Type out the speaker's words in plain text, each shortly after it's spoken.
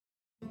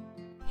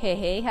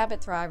Hey,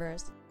 Habit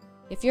Thrivers.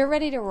 If you're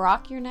ready to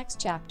rock your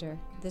next chapter,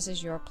 this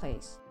is your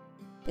place.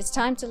 It's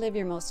time to live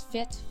your most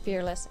fit,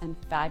 fearless, and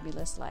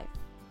fabulous life.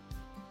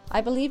 I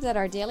believe that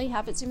our daily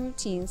habits and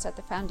routines set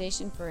the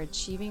foundation for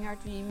achieving our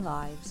dream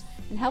lives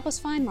and help us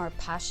find more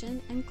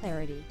passion and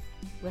clarity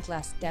with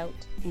less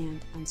doubt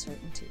and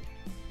uncertainty.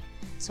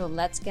 So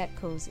let's get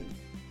cozy.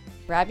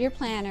 Grab your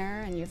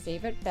planner and your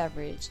favorite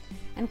beverage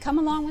and come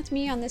along with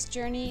me on this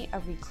journey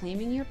of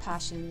reclaiming your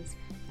passions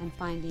and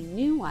finding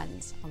new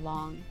ones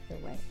along the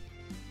way.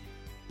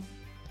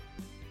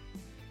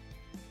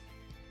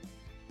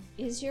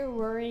 Is your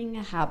worrying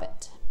a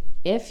habit?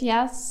 If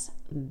yes,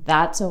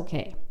 that's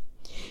okay.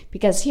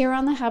 Because here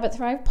on the Habit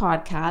Thrive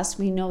podcast,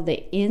 we know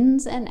the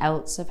ins and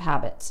outs of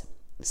habits.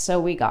 So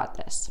we got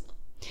this.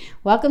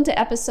 Welcome to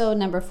episode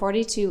number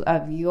 42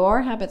 of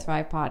your Habit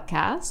Thrive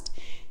podcast.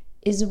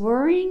 Is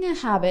worrying a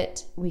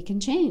habit we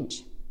can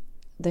change?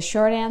 The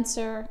short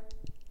answer,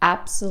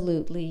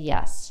 absolutely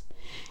yes.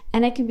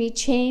 And it can be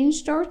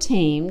changed or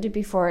tamed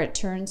before it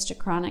turns to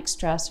chronic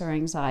stress or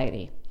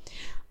anxiety.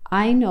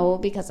 I know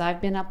because I've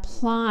been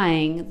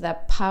applying the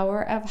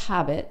power of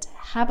habit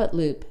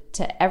loop,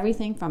 to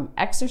everything from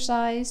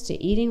exercise to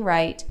eating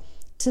right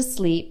to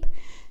sleep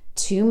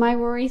to my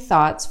worry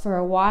thoughts for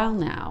a while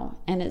now,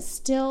 and it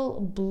still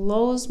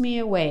blows me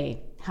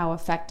away how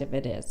effective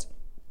it is.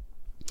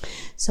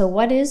 So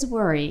what is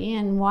worry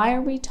and why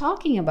are we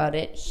talking about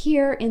it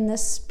here in the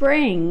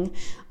spring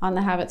on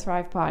the Habit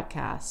Thrive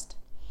podcast?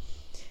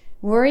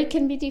 Worry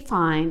can be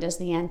defined as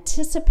the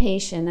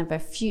anticipation of a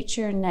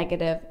future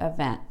negative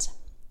event.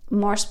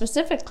 More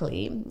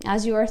specifically,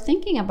 as you are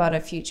thinking about a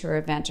future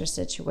event or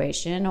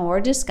situation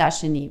or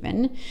discussion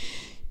even,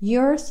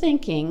 you're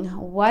thinking,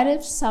 what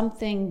if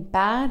something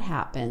bad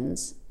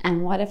happens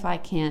and what if I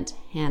can't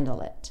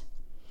handle it?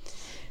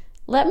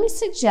 Let me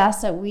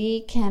suggest that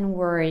we can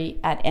worry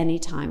at any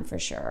time for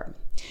sure,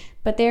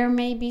 but there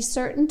may be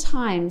certain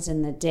times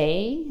in the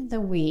day, the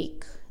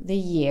week, the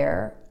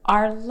year,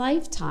 our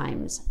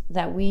lifetimes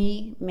that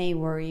we may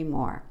worry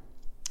more.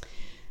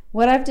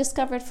 What I've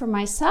discovered for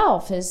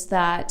myself is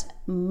that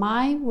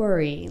my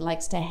worry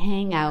likes to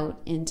hang out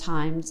in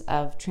times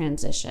of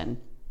transition.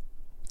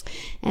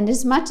 And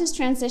as much as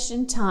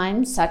transition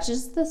times, such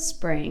as the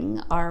spring,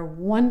 are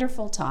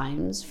wonderful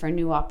times for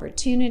new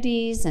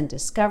opportunities and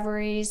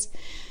discoveries,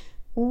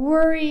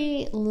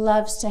 worry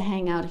loves to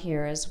hang out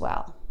here as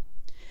well.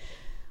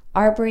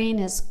 Our brain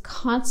is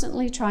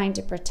constantly trying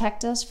to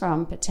protect us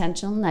from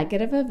potential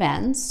negative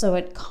events, so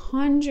it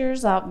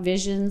conjures up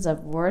visions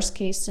of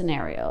worst-case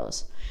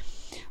scenarios.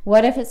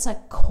 What if it's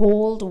a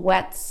cold,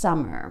 wet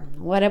summer?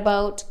 What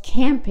about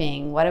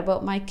camping? What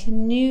about my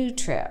canoe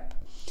trip?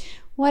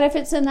 What if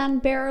it's an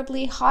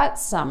unbearably hot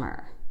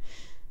summer?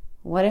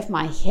 What if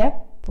my hip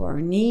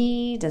or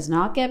knee does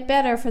not get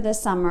better for the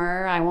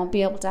summer? I won't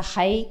be able to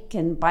hike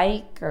and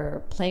bike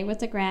or play with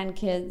the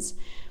grandkids.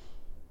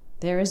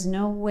 There is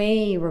no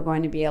way we're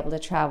going to be able to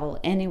travel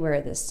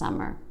anywhere this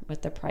summer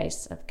with the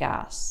price of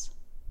gas.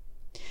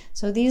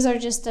 So these are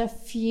just a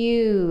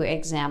few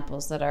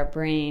examples that our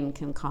brain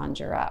can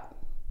conjure up.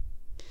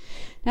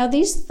 Now,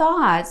 these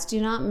thoughts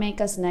do not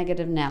make us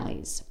negative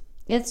Nellies.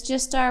 It's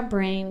just our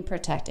brain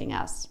protecting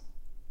us.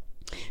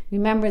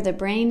 Remember, the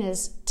brain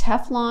is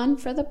Teflon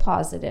for the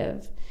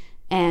positive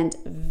and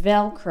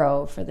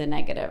Velcro for the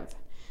negative.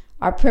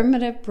 Our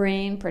primitive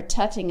brain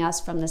protecting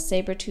us from the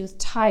saber-toothed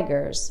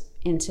tigers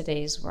in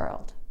today's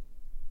world.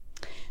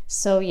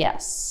 So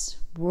yes,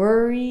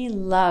 worry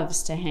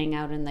loves to hang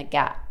out in the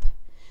gap,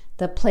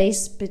 the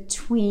place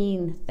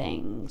between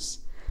things,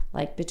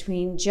 like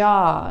between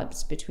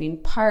jobs,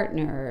 between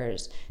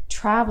partners,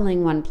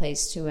 traveling one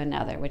place to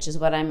another, which is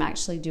what I'm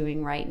actually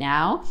doing right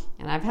now.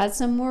 And I've had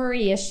some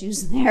worry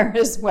issues there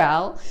as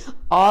well.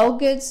 All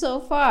good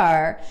so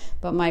far,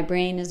 but my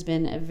brain has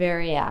been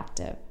very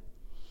active.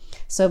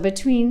 So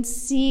between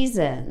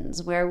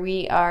seasons where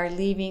we are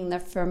leaving the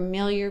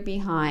familiar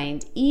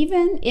behind,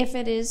 even if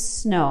it is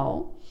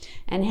snow,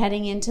 and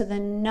heading into the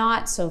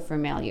not so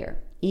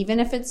familiar, even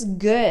if it's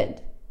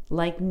good,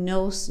 like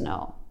no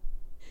snow.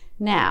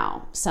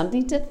 Now,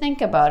 something to think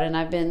about, and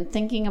I've been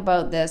thinking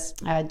about this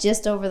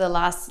just over the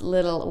last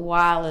little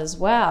while as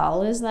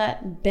well, is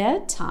that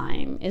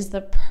bedtime is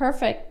the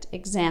perfect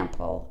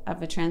example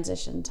of a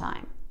transition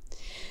time.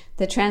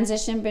 The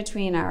transition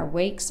between our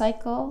wake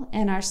cycle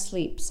and our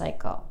sleep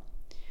cycle.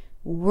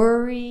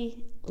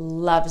 Worry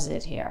loves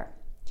it here.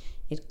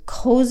 It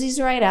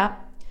cozies right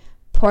up,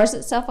 pours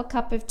itself a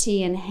cup of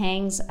tea and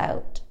hangs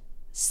out,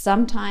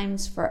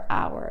 sometimes for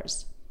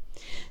hours.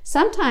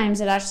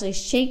 Sometimes it actually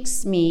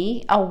shakes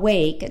me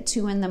awake at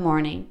 2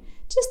 a.m.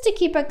 just to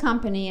keep it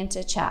company and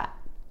to chat.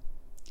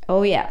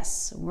 Oh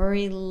yes,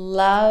 worry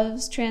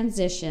loves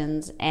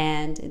transitions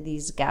and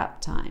these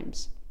gap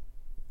times.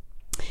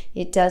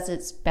 It does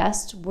its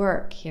best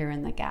work here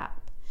in the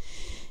gap,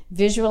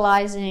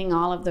 visualizing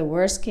all of the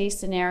worst case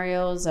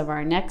scenarios of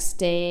our next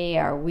day,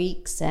 our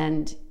weeks,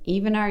 and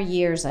even our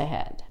years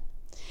ahead.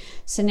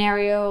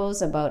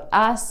 Scenarios about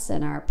us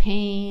and our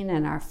pain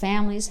and our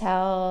family's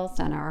health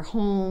and our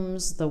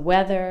homes, the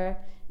weather,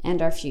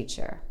 and our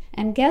future.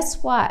 And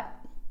guess what?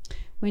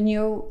 When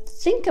you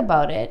think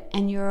about it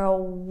and you're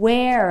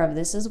aware of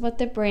this is what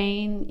the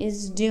brain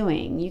is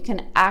doing, you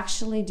can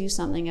actually do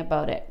something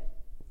about it.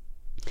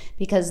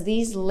 Because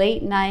these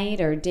late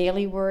night or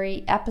daily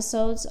worry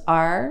episodes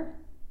are,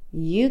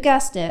 you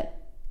guessed it,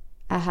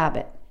 a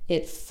habit.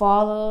 It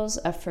follows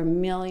a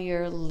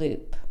familiar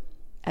loop.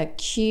 A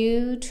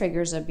cue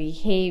triggers a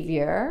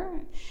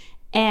behavior,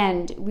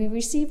 and we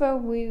receive a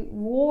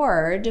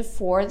reward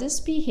for this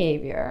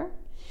behavior,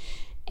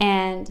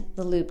 and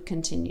the loop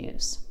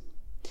continues.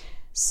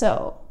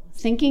 So,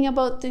 thinking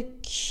about the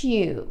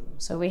cue.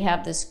 So we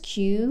have this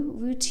cue,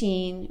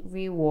 routine,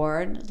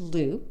 reward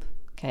loop.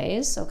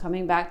 Okay, so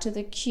coming back to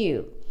the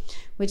cue,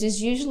 which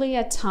is usually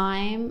a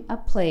time, a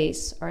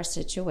place, or a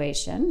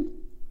situation.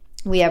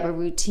 We have a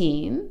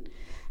routine,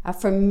 a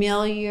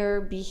familiar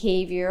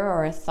behavior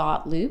or a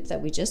thought loop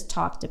that we just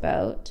talked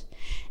about,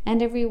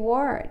 and a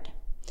reward.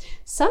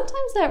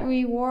 Sometimes that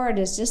reward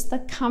is just the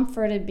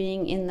comfort of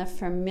being in the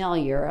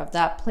familiar, of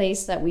that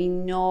place that we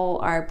know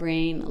our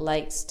brain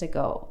likes to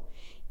go,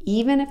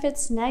 even if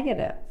it's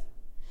negative.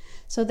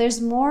 So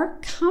there's more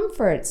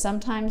comfort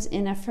sometimes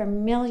in a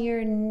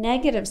familiar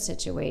negative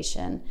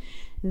situation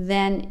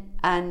than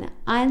an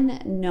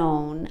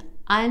unknown,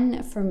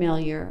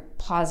 unfamiliar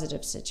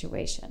positive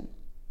situation.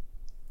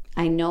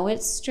 I know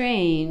it's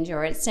strange,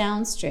 or it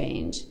sounds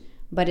strange,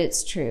 but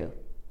it's true.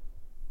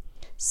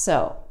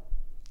 So,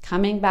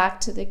 coming back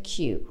to the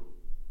cue,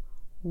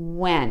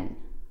 when?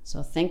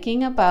 So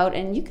thinking about,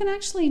 and you can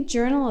actually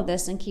journal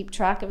this and keep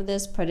track of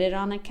this, put it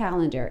on a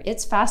calendar.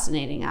 It's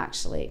fascinating,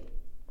 actually.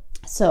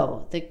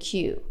 So the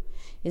cue.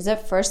 Is it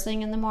first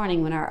thing in the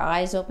morning when our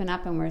eyes open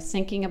up and we're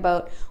thinking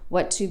about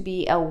what to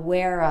be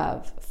aware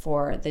of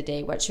for the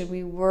day? What should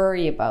we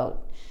worry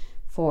about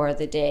for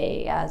the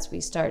day as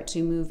we start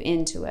to move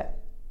into it?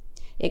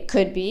 It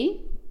could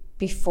be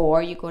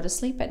before you go to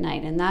sleep at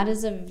night, and that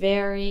is a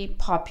very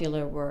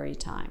popular worry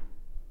time.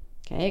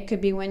 Okay, it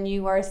could be when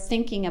you are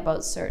thinking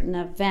about certain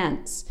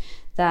events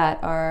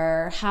that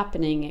are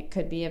happening. It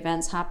could be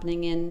events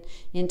happening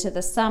into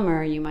the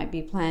summer. You might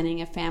be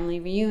planning a family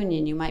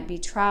reunion. You might be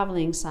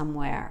traveling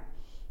somewhere.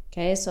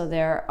 Okay, so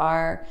there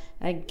are,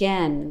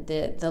 again,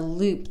 the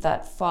loop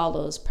that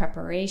follows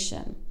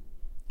preparation.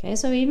 Okay,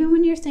 so even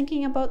when you're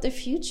thinking about the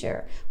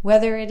future,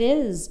 whether it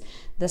is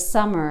the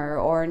summer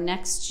or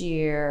next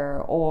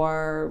year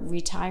or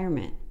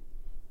retirement,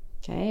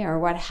 okay, or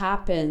what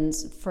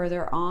happens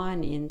further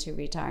on into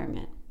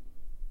retirement.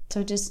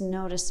 So just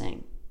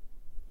noticing.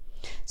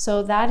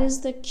 So that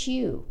is the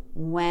cue.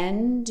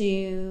 When do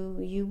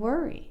you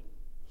worry?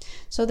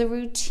 So the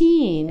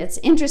routine, it's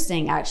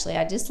interesting actually.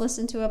 I just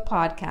listened to a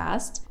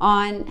podcast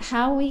on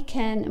how we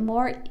can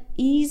more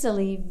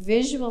easily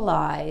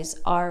visualize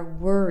our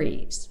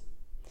worries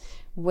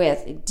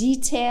with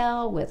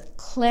detail, with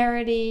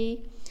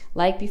clarity,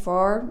 like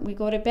before we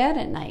go to bed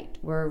at night.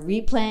 We're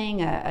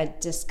replaying a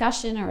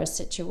discussion or a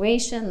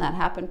situation that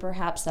happened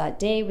perhaps that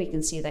day. We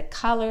can see the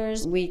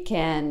colors. We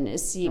can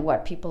see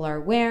what people are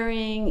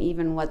wearing,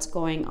 even what's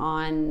going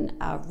on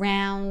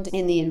around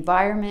in the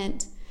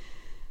environment.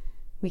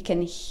 We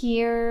can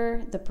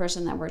hear the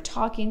person that we're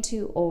talking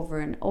to over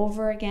and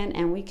over again,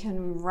 and we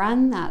can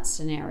run that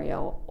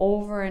scenario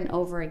over and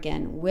over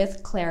again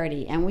with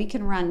clarity, and we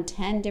can run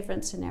 10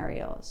 different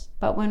scenarios.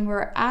 But when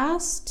we're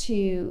asked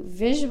to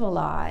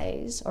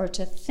visualize or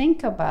to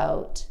think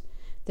about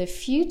the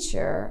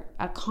future,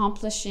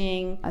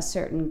 accomplishing a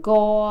certain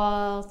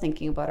goal,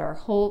 thinking about our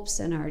hopes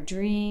and our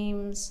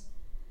dreams,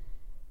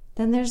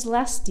 then there's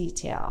less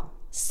detail,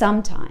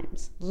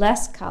 sometimes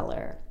less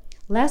color,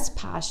 less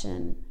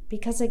passion,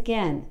 because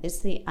again, it's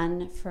the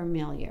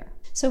unfamiliar.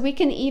 So we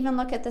can even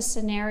look at the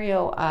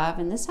scenario of,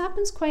 and this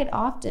happens quite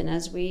often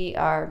as we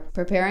are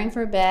preparing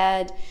for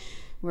bed,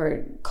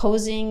 we're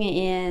cozying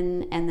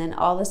in, and then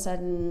all of a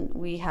sudden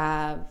we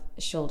have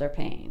shoulder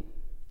pain.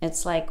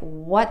 It's like,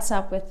 what's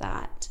up with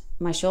that?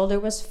 My shoulder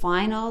was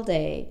fine all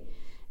day,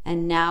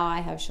 and now I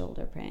have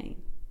shoulder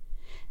pain.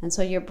 And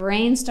so your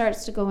brain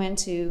starts to go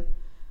into,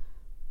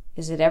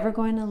 is it ever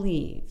going to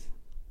leave?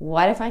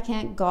 What if I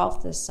can't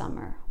golf this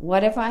summer?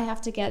 What if I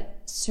have to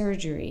get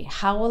surgery?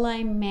 How will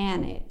I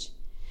manage?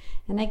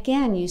 And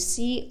again, you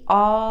see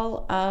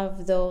all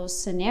of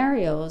those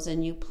scenarios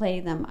and you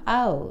play them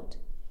out.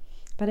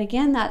 But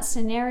again, that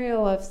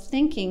scenario of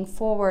thinking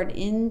forward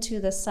into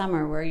the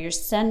summer where you're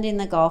sending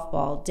the golf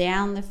ball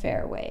down the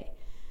fairway,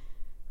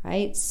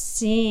 right?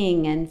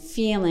 Seeing and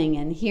feeling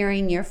and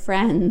hearing your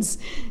friends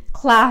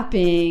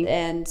clapping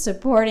and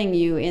supporting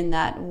you in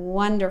that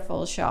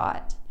wonderful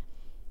shot.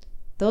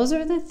 Those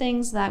are the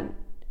things that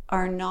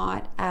are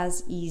not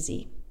as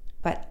easy.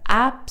 But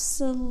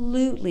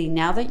absolutely,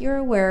 now that you're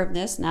aware of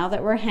this, now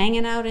that we're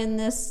hanging out in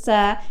this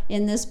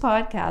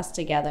podcast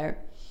together,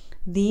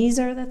 these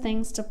are the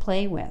things to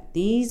play with.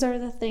 These are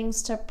the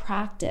things to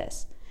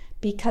practice,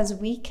 because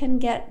we can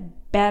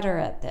get better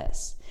at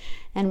this.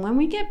 And when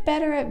we get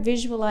better at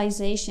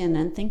visualization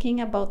and thinking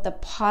about the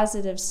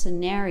positive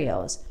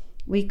scenarios,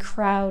 we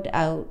crowd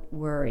out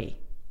worry.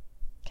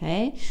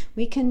 Okay?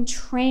 We can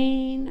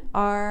train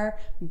our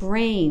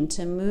brain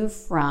to move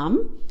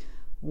from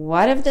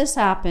what if this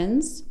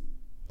happens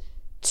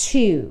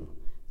to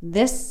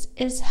this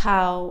is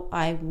how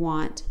I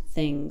want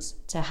things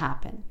to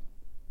happen.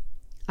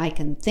 I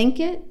can think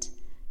it,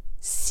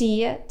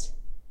 see it,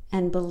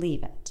 and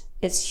believe it.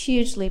 It's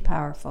hugely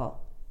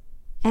powerful,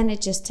 and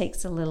it just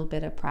takes a little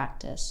bit of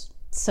practice.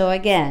 So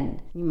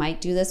again, you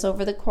might do this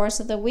over the course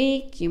of the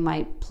week. You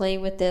might play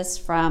with this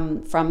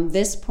from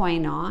this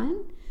point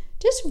on,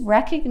 just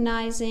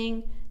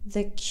recognizing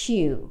the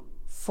cue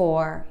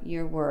for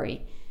your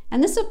worry.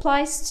 And this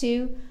applies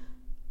to,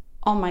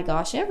 oh my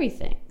gosh,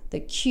 everything. The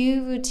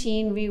cue,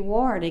 routine,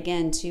 reward,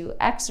 again, to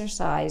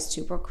exercise,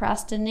 to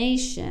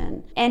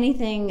procrastination,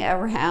 anything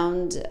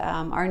around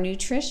our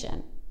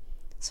nutrition.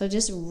 So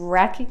just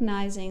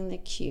recognizing the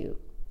cue.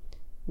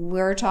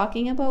 We're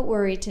talking about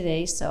worry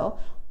today, so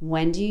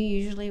when do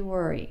you usually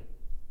worry?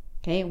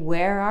 Okay,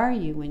 where are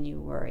you when you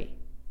worry?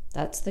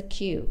 That's the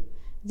cue.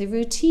 The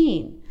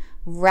routine.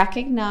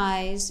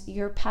 Recognize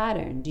your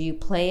pattern. Do you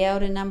play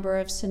out a number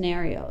of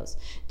scenarios?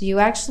 Do you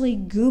actually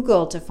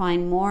Google to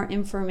find more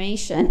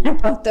information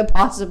about the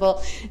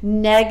possible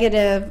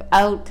negative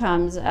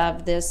outcomes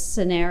of this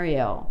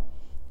scenario?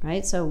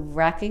 Right? So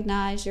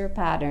recognize your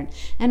pattern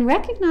and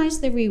recognize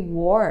the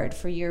reward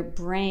for your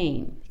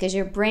brain, because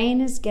your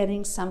brain is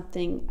getting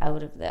something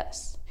out of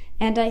this.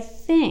 And I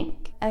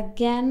think,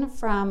 again,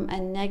 from a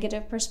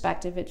negative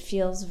perspective, it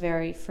feels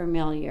very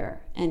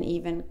familiar and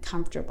even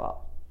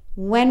comfortable.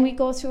 When we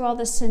go through all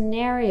the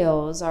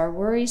scenarios, our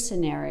worry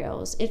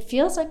scenarios, it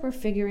feels like we're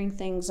figuring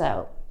things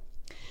out,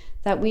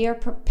 that we are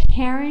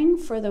preparing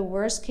for the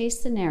worst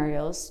case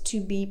scenarios to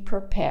be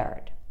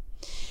prepared.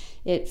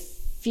 It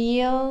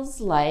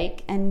feels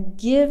like and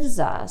gives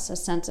us a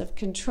sense of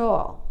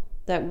control,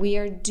 that we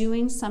are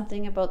doing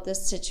something about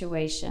this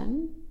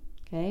situation,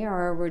 okay,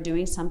 or we're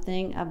doing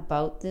something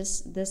about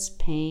this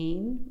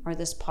pain or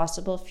this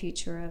possible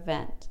future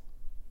event.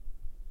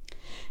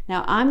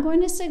 Now, I'm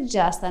going to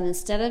suggest that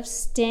instead of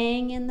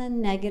staying in the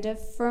negative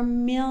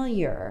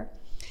familiar,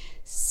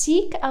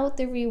 seek out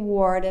the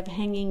reward of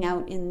hanging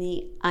out in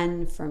the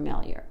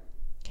unfamiliar,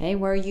 okay,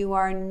 where you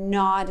are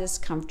not as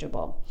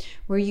comfortable,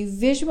 where you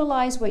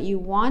visualize what you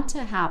want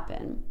to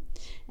happen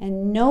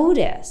and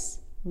notice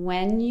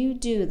when you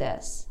do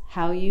this,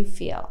 how you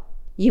feel.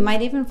 You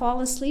might even fall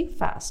asleep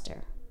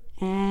faster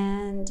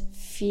and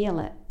feel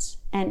it.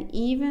 And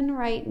even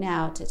right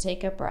now, to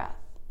take a breath.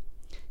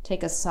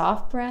 Take a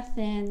soft breath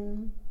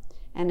in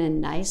and a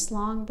nice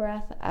long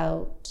breath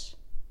out,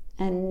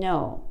 and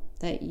know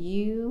that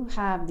you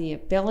have the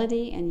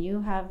ability and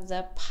you have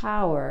the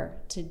power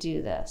to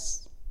do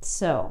this.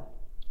 So,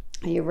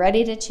 are you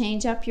ready to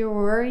change up your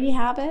worry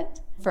habit?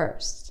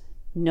 First,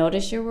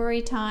 notice your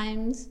worry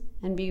times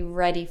and be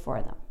ready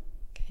for them.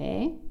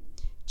 Okay?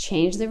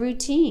 Change the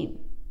routine.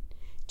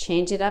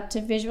 Change it up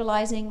to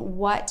visualizing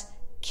what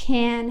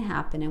can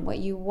happen and what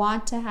you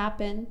want to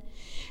happen.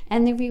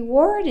 And the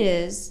reward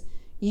is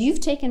you've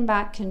taken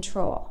back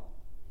control.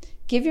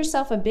 Give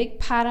yourself a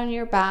big pat on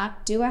your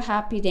back, do a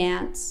happy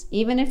dance.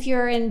 Even if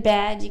you're in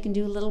bed, you can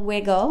do a little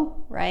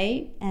wiggle,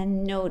 right?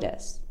 And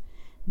notice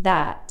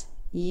that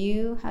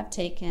you have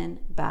taken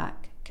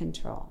back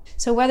control.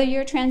 So whether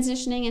you're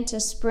transitioning into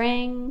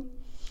spring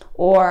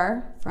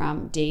or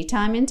from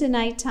daytime into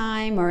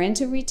nighttime or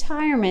into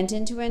retirement,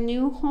 into a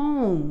new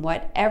home,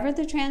 whatever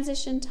the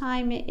transition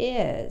time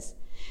is,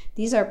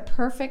 these are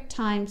perfect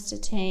times to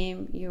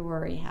tame your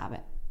worry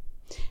habit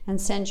and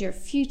send your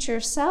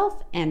future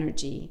self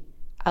energy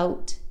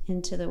out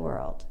into the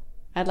world.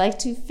 I'd like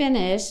to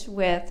finish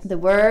with the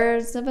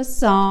words of a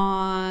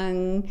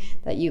song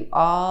that you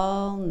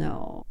all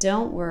know.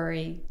 Don't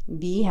worry,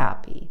 be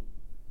happy.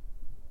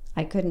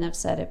 I couldn't have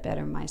said it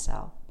better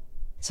myself.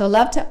 So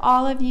love to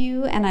all of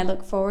you, and I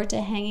look forward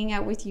to hanging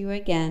out with you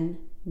again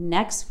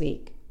next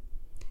week.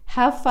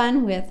 Have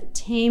fun with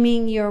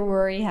taming your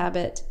worry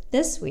habit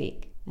this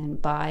week, and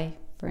bye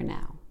for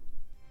now.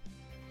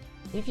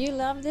 If you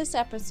love this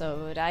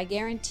episode, I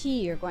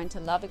guarantee you're going to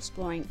love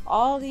exploring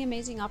all the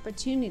amazing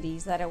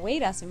opportunities that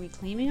await us in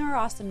reclaiming our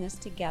awesomeness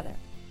together.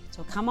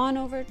 So come on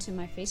over to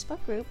my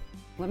Facebook group,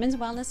 Women's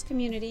Wellness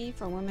Community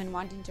for women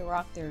wanting to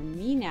rock their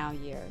me now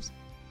years,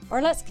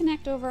 or let's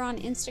connect over on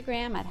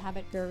Instagram at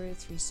Habit Guru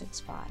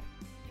 365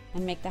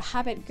 and make the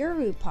Habit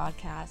Guru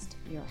podcast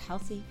your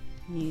healthy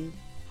new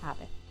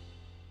habit.